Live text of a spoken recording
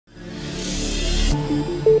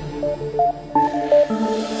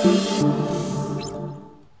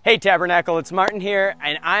Hey Tabernacle, it's Martin here,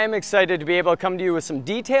 and I am excited to be able to come to you with some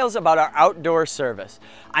details about our outdoor service.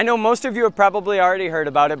 I know most of you have probably already heard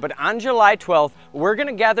about it, but on July 12th, we're going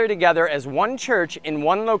to gather together as one church in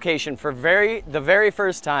one location for the very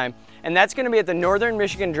first time, and that's going to be at the Northern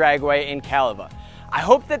Michigan Dragway in Caliva. I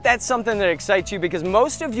hope that that's something that excites you, because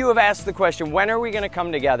most of you have asked the question, when are we going to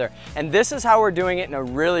come together? And this is how we're doing it in a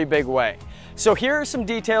really big way. So here are some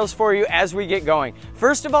details for you as we get going.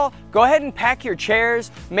 First of all, go ahead and pack your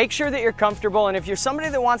chairs, make sure that you're comfortable, and if you're somebody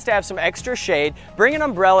that wants to have some extra shade, bring an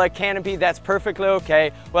umbrella, canopy, that's perfectly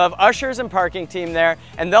okay. We'll have ushers and parking team there,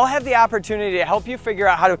 and they'll have the opportunity to help you figure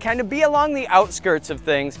out how to kind of be along the outskirts of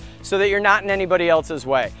things so that you're not in anybody else's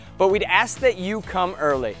way. But we'd ask that you come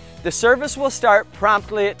early. The service will start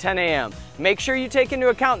promptly at 10 a.m. Make sure you take into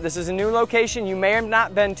account this is a new location you may have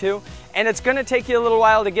not been to, and it's going to take you a little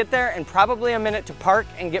while to get there and probably a minute to park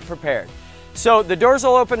and get prepared. So the doors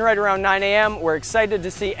will open right around 9 a.m. We're excited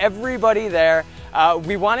to see everybody there.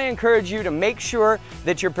 We want to encourage you to make sure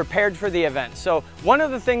that you're prepared for the event. So one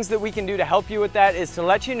of the things that we can do to help you with that is to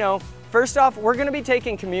let you know, first off, we're going to be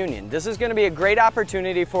taking communion. This is going to be a great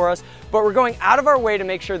opportunity for us, but we're going out of our way to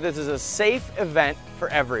make sure this is a safe event for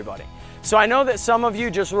everybody. So I know that some of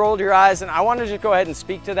you just rolled your eyes, and I want to just go ahead and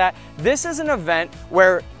speak to that. This is an event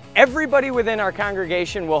where everybody within our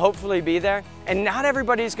congregation will hopefully be there, and not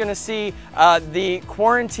everybody's going to see the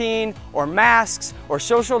quarantine or masks or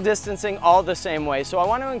social distancing all the same way. So I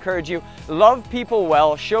want to encourage you, love people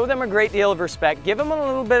well, show them a great deal of respect, give them a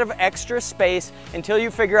little bit of extra space until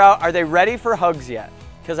you figure out, are they ready for hugs yet?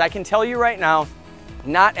 Because I can tell you right now,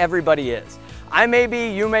 not everybody is. I may be,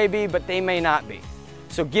 you may be, but they may not be.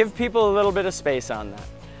 So give people a little bit of space on that.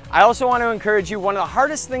 I also want to encourage you, one of the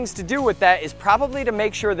hardest things to do with that is probably to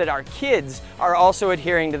make sure that our kids are also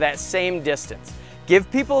adhering to that same distance.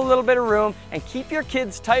 Give people a little bit of room and keep your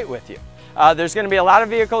kids tight with you. There's going to be a lot of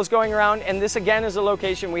vehicles going around, and this again is a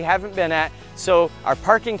location we haven't been at, so our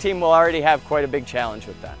parking team will already have quite a big challenge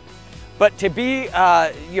with that. But to be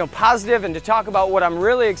positive and to talk about what I'm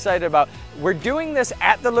really excited about, we're doing this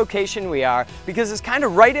at the location we are because it's kind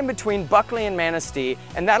of right in between Buckley and Manistee,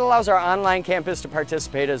 and that allows our online campus to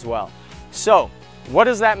participate as well. So what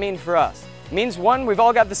does that mean for us? It means, one, we've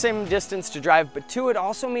all got the same distance to drive, but two, it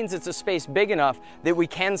also means it's a space big enough that we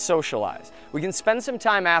can socialize. We can spend some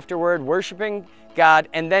time afterward worshiping God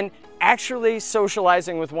and then actually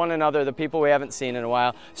socializing with one another, the people we haven't seen in a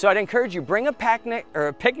while. So I'd encourage you, bring a picnic or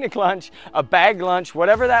a picnic lunch, a bag lunch,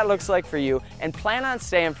 whatever that looks like for you, and plan on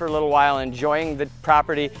staying for a little while, enjoying the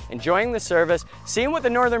property, enjoying the service, seeing what the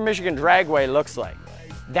Northern Michigan Dragway looks like.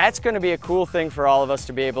 That's going to be a cool thing for all of us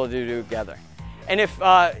to be able to do together. And if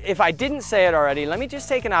I didn't say it already, let me just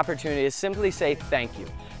take an opportunity to simply say thank you.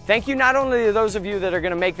 Thank you not only to those of you that are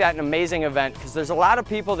going to make that an amazing event, because there's a lot of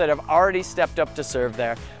people that have already stepped up to serve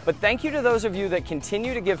there, but thank you to those of you that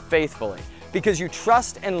continue to give faithfully, because you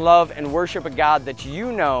trust and love and worship a God that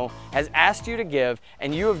you know has asked you to give,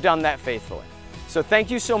 and you have done that faithfully. So thank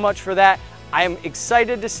you so much for that. I am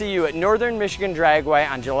excited to see you at Northern Michigan Dragway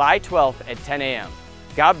on July 12th at 10 a.m.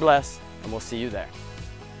 God bless, and we'll see you there.